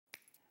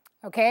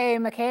Okay,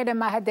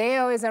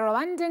 Makeda is a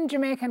Rwandan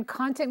Jamaican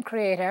content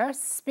creator,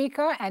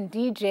 speaker, and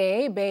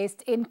DJ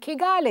based in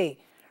Kigali,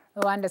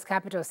 Rwanda's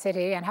capital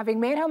city. And having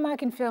made her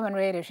mark in film and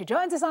radio, she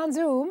joins us on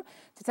Zoom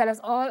to tell us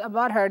all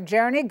about her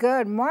journey.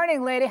 Good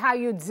morning, lady. How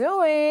you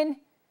doing?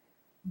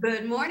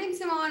 Good morning,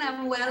 Simone.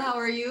 I'm well. How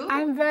are you?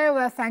 I'm very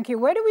well, thank you.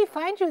 Where do we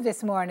find you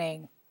this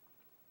morning?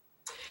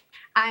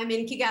 I'm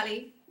in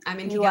Kigali. I'm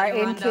in You Kigali, are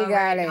in Rwanda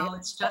Kigali. right now.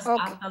 It's just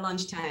after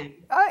lunchtime.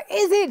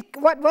 Is it?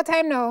 What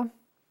time now?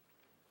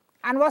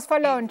 And what's for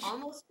lunch? It's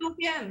almost 2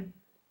 p.m.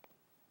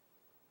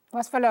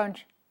 What's for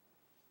lunch?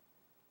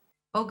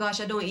 Oh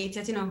gosh, I don't eat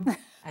it, you know.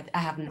 I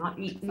have not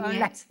eaten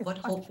yet, but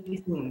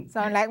hopefully soon.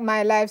 Sound like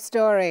my life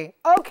story.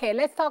 Okay,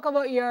 let's talk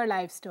about your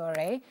life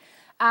story.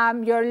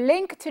 Your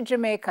link to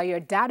Jamaica, your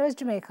dad was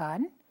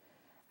Jamaican.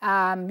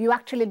 You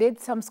actually did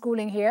some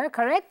schooling here,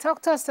 correct?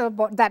 Talk to us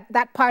about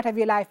that part of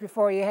your life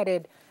before you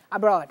headed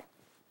abroad.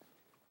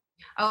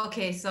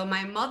 Okay, so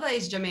my mother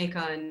is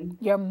Jamaican.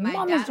 Your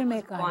mom is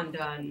Jamaican. My dad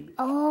was Rwandan.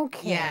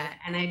 Okay. Yeah,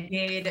 and I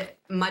did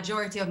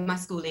majority of my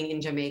schooling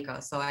in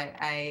Jamaica. So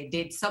I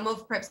did some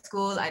of prep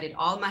school, I did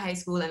all my high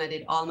school, and I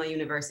did all my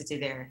university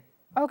there.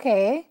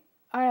 Okay.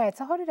 All right.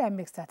 So how did I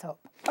mix that up?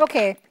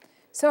 Okay.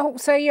 So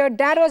your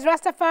dad was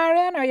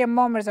Rastafarian or your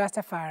mom was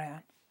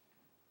Rastafarian?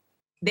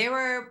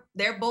 They're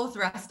both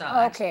Rasta.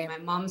 Okay. Actually.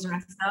 My mom's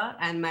Rasta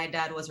and my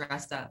dad was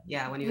Rasta.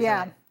 Yeah, when he was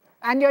alive.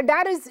 And your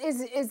dad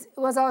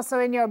was also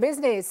in your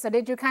business. So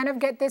did you kind of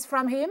get this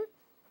from him?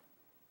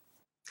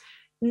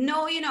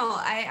 No, you know,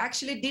 I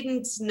actually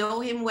didn't know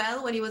him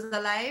well when he was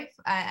alive.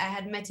 I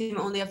had met him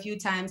only a few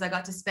times. I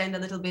got to spend a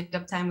little bit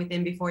of time with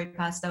him before he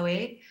passed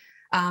away.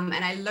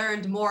 And I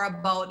learned more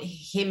about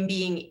him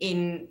being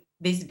in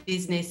this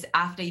business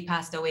after he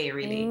passed away,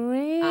 really.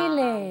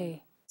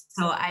 Really?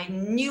 So I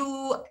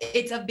knew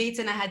it a bit,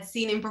 and I had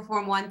seen him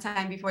perform one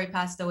time before he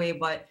passed away,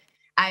 but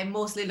I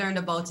mostly learned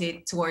about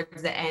it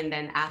towards the end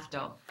and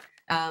after.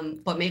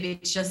 But maybe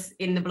it's just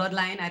in the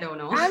bloodline, I don't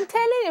know. I'm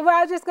telling you, well,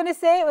 I was just going to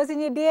say it was in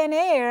your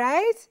DNA,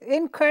 right?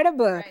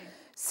 Incredible. Right.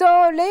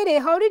 So, lady,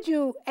 how did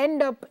you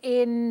end up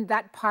in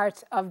that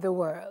part of the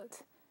world?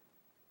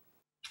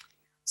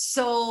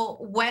 So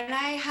when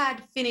I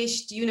had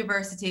finished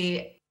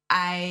university,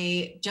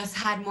 I just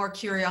had more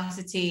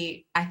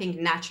curiosity, I think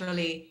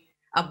naturally,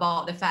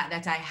 about the fact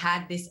that I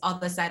had this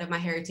other side of my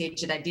heritage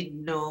that I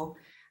didn't know.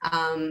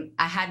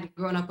 I had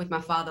grown up with my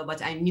father,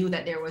 but I knew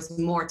that there was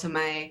more to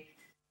my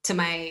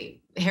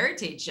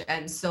heritage.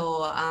 And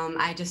so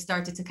I just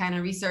started to kind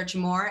of research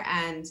more,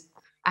 and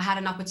I had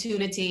an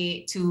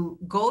opportunity to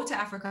go to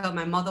Africa.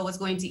 My mother was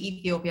going to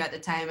Ethiopia at the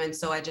time. And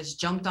so I just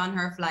jumped on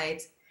her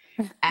flight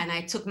and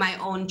I took my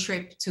own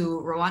trip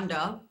to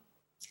Rwanda.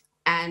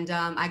 And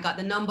I got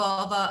the number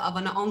of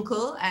an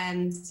uncle,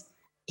 and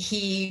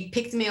he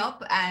picked me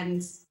up,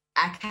 and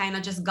I kind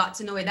of just got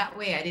to know it that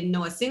way. I didn't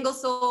know a single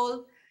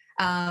soul.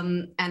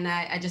 And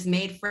I just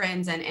made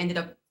friends and ended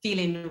up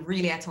feeling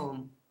really at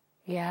home.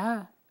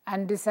 Yeah,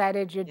 and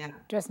decided you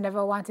just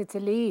never wanted to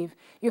leave.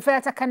 You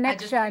felt a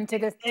connection to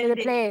the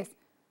place.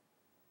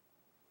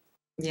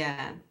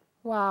 Yeah.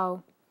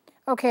 Wow.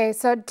 Okay,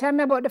 so tell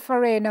me about the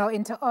foray now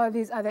into all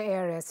these other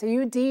areas. So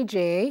you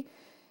DJ,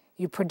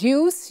 you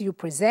produce, you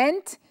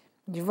present,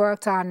 you've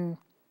worked on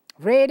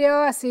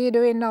radio. I see you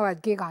doing now a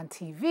gig on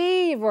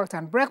TV. You've worked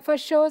on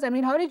breakfast shows. I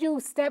mean, how did you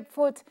step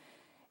foot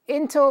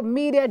into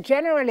media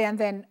generally, and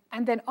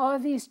then all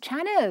these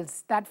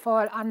channels that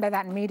fall under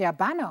that media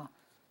banner?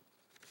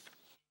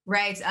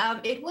 Right.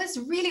 It was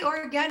really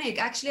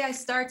organic. Actually, I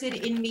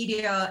started in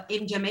media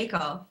in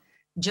Jamaica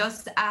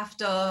just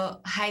after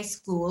high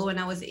school. When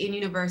I was in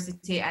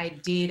university, I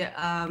did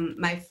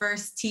my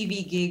first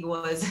TV gig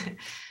was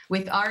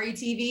with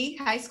RETV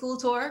High School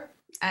Tour.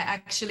 I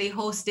actually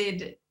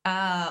hosted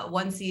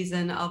one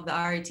season of the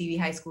RETV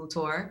High School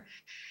Tour,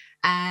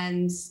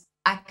 and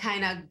I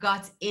kind of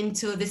got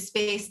into the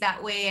space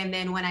that way. And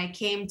then when I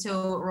came to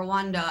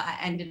Rwanda, I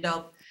ended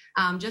up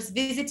just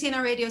visiting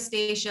a radio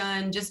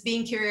station, just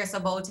being curious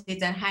about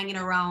it and hanging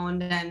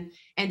around, and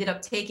ended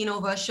up taking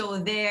over a show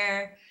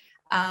there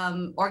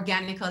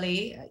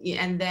organically.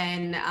 And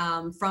then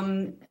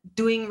from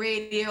doing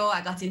radio, I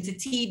got into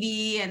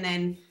TV, and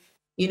then,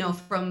 you know,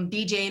 from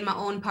DJing my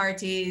own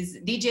parties.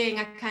 DJing,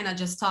 I kind of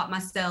just taught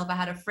myself. I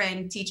had a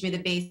friend teach me the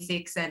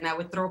basics, and I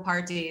would throw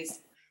parties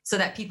so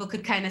that people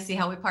could kind of see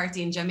how we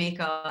party in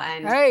Jamaica.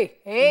 And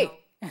hey.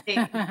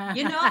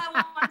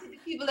 I wanted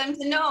people them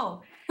to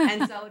know.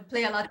 And so I would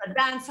play a lot of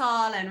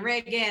dancehall and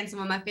reggae and some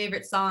of my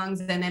favorite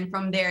songs. And then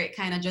from there, it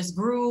kind of just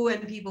grew,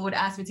 and people would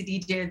ask me to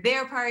DJ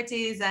their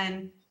parties,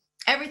 and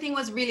everything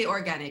was really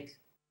organic,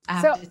 I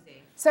have to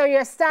say. So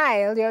your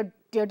style, your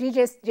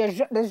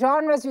DJs, the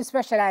genres you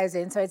specialize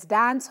in, so it's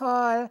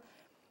dancehall,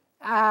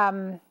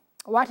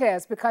 what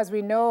else? Because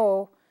we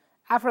know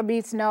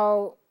Afrobeats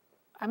now,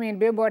 I mean,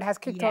 Billboard has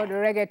kicked out the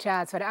reggae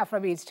charts for the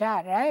Afrobeats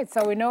chart, right?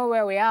 So we know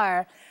where we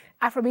are.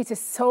 Afrobeats is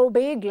so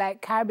big,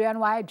 like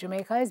Caribbean-wide,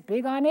 Jamaica is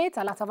big on it.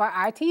 A lot of our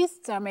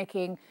artists are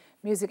making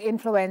music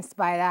influenced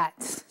by that.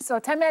 So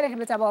tell me a little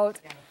bit about,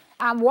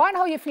 one,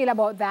 how you feel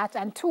about that,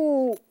 and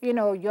two, you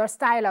know, your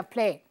style of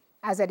play.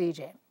 as a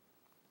DJ?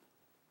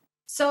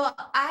 So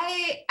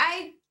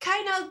I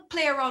kind of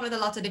play around with a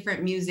lot of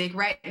different music.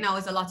 Right now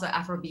it's a lot of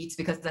Afro beats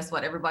because that's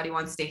what everybody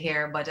wants to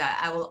hear. But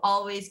I will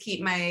always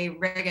keep my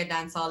reggae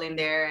dancehall in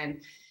there,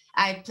 and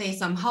I play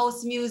some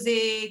house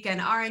music and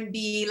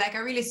R&B. Like I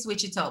really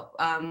switch it up,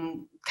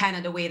 kind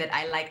of the way that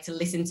I like to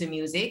listen to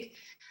music.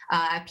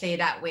 I play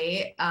that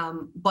way.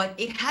 But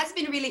it has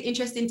been really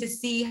interesting to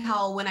see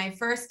how when I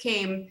first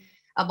came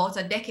about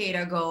a decade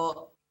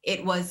ago,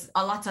 it was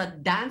a lot of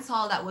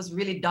dancehall that was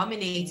really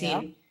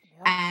dominating. Yep.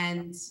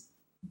 And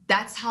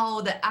that's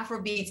how the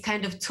Afrobeats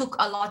kind of took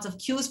a lot of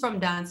cues from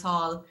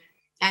dancehall.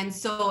 And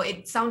so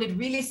it sounded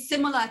really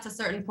similar at a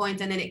certain point,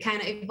 and then it kind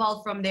of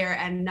evolved from there.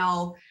 And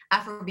now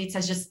Afrobeats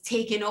has just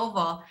taken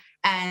over.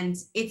 And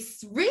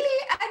it's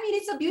really, I mean,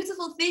 it's a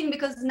beautiful thing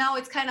because now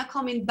it's kind of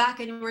coming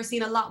back and we're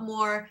seeing a lot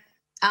more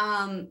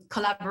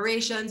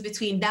collaborations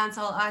between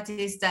dancehall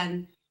artists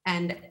and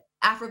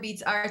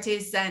Afrobeats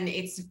artists. And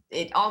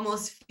it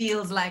almost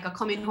feels like a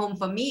coming home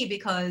for me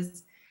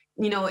because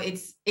you know,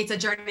 it's a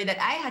journey that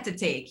I had to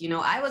take. You know,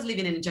 I was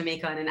living in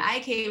Jamaica and I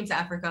came to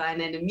Africa, and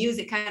then the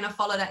music kind of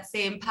followed that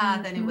same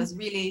path. And it was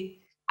really,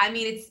 I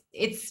mean,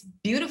 it's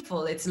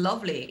beautiful. It's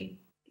lovely,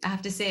 I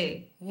have to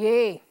say.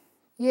 Yeah,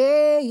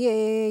 yeah,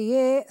 yeah,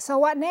 yeah. So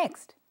what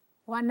next?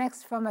 What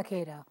next from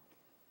Makeda?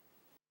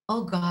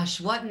 Oh gosh,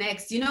 what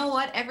next? You know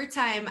what? Every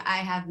time I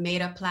have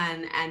made a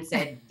plan and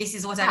said, this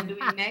is what I'm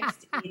doing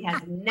next, it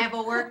has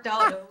never worked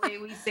out the way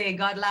we say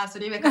God laughs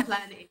when you make a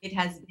plan. It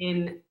has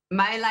been,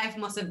 my life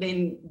must have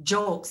been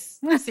jokes,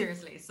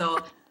 seriously. So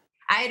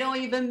I don't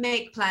even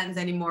make plans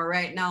anymore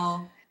right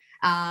now.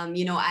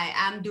 You know, I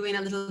am doing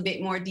a little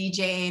bit more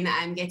DJing.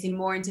 I'm getting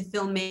more into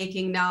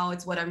filmmaking now.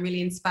 It's what I'm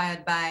really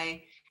inspired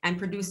by, and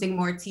producing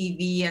more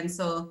TV. And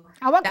so.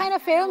 And what kind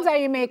of films are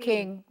you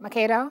making,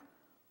 Makeda?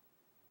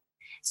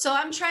 So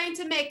I'm trying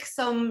to make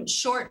some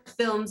short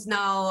films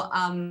now.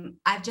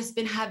 I've just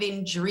been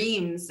having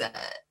dreams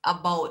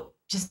about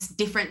just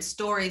different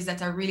stories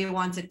that I really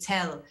want to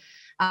tell.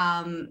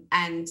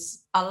 And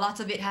a lot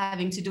of it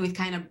having to do with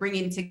kind of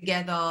bringing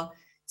together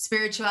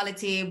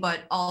spirituality,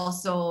 but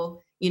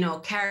also, you know,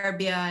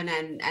 Caribbean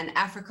and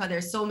Africa.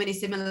 There's so many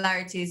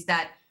similarities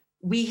that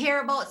we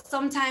hear about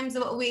sometimes,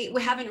 but we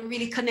haven't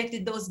really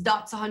connected those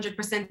dots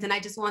 100%. And I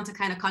just want to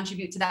kind of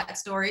contribute to that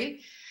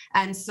story.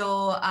 And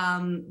so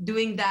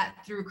doing that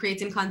through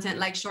creating content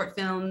like short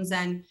films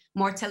and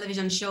more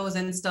television shows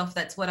and stuff,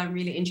 that's what I'm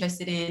really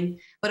interested in.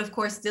 But of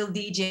course, still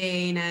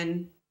DJing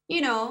and, you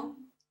know,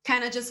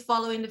 kind of just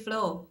following the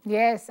flow.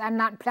 Yes, and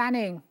not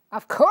planning,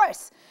 of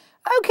course.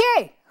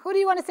 Okay, who do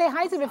you want to say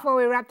hi to before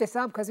we wrap this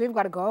up? Because we've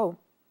got to go.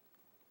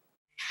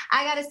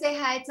 I got to say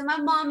hi to my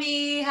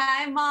mommy.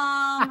 Hi,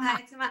 mom.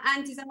 Hi to my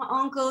aunties and my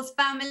uncles,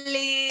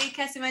 family.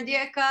 Cassie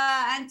Madirka,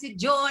 Auntie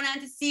Joan,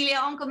 Auntie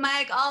Celia, Uncle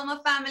Mike, all my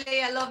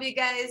family. I love you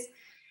guys.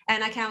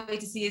 And I can't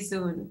wait to see you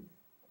soon.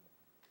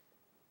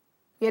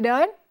 You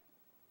done?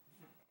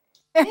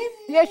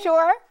 You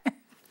sure?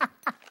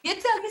 You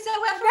tell me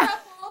so well.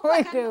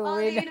 We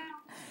do.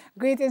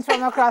 Greetings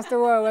from across the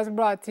world was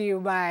brought to you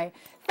by.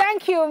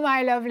 Thank you,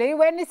 my lovely.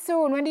 When is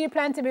soon? When do you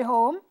plan to be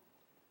home?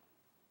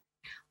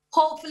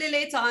 Hopefully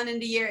later on in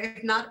the year,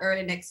 if not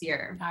early next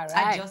year. All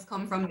right. I just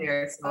come from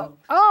there, so.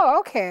 Oh,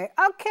 okay.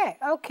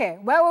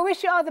 Well, we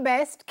wish you all the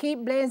best.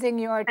 Keep blazing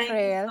your trail.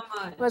 Thank you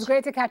so much. It was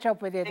great to catch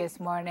up with you this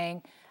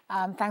morning.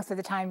 Thanks for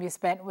the time you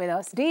spent with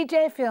us.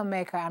 DJ,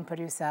 filmmaker, and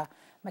producer,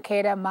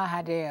 Makeda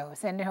Mahadeo,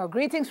 sending her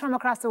greetings from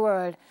across the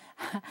world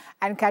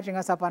and catching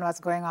us up on what's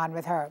going on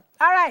with her.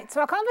 All right,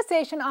 so a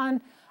conversation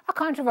on a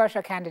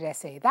controversial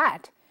candidacy.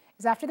 That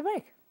is after the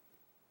break.